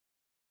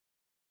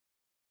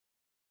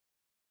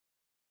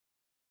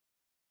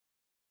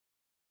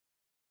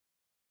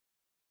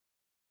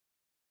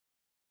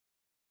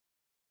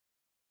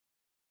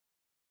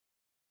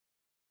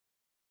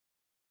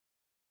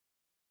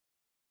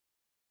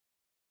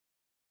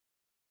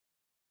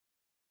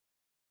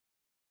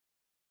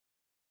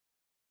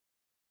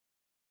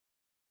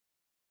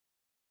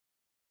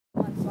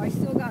I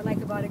still got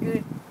like about a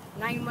good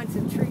 9 months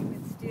of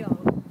treatment still.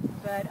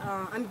 But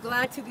I'm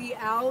glad to be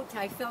out.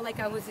 I felt like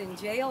I was in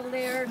jail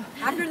there.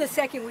 After the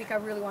second week, I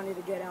really wanted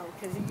to get out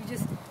because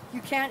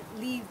you can't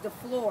leave the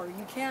floor.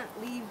 You can't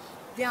leave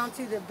down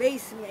to the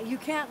basement. You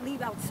can't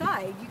leave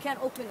outside. You can't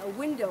open a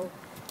window.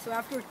 So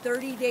after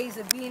 30 days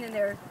of being in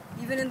there,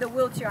 even in the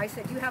wheelchair, I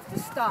said, you have to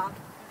stop.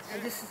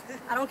 And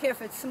I don't care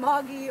if it's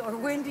smoggy or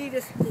windy,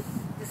 just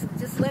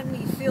let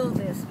me feel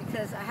this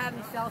because I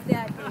haven't felt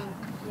that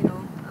in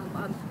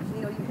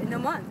a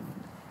month.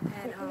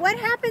 And, what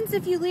happens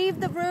if you leave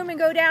the room and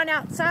go down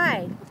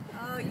outside?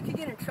 Oh, you could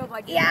get in trouble.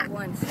 I did Yeah. it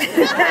once. Okay,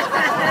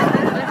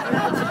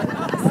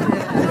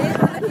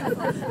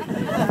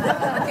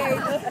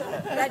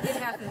 that did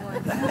happen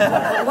once.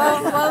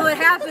 Well, what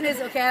happened is,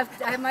 okay,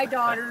 I have my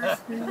daughters.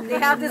 They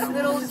have this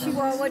little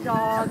Chihuahua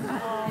dog,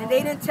 and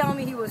they didn't tell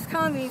me he was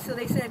coming, so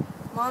they said,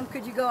 Mom,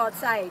 could you go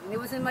outside? And it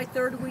was in my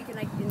third week, and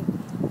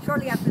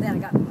shortly after that, I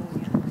got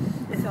pneumonia.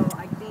 So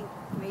I think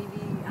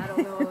maybe, I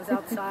don't know, I was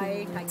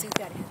outside. I think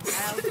that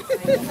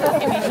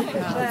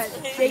but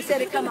they said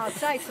to come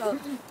outside, so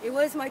it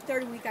was my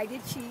third week. I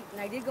did cheat, and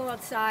I did go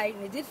outside,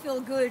 and it did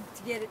feel good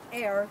to get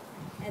air.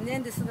 And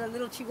then this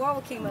little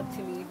Chihuahua came up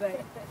to me,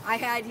 but I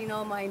had,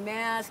 my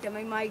mask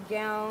and my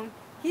gown.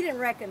 He didn't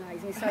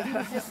recognize me, so he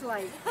was just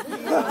like, so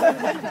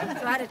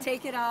I had to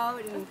take it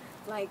out and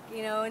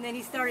and then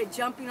he started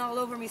jumping all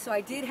over me, so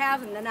I did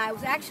have him, and I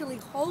was actually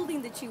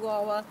holding the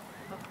Chihuahua,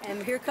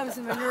 and here comes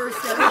the nurse,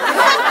 and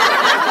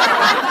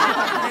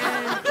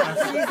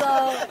she's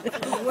all,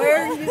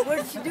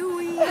 what's she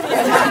doing? And I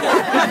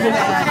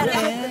had to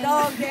put the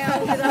dog down,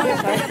 because I was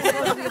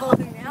supposed to be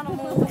holding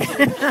animals,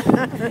 and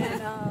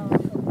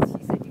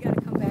she said, you got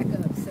to come back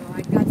up, so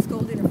I got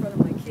scolded in front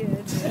of my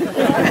kids, and I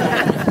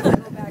had to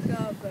go back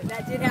up, but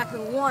that did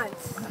happen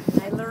once.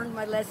 I learned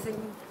my lesson.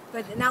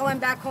 But now I'm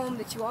back home.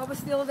 The Chihuahua was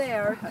still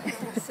there,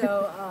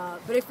 so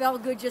but it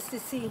felt good just to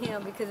see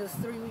him because it was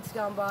 3 weeks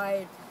gone by.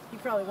 And he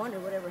probably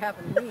wondered whatever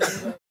happened to me.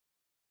 But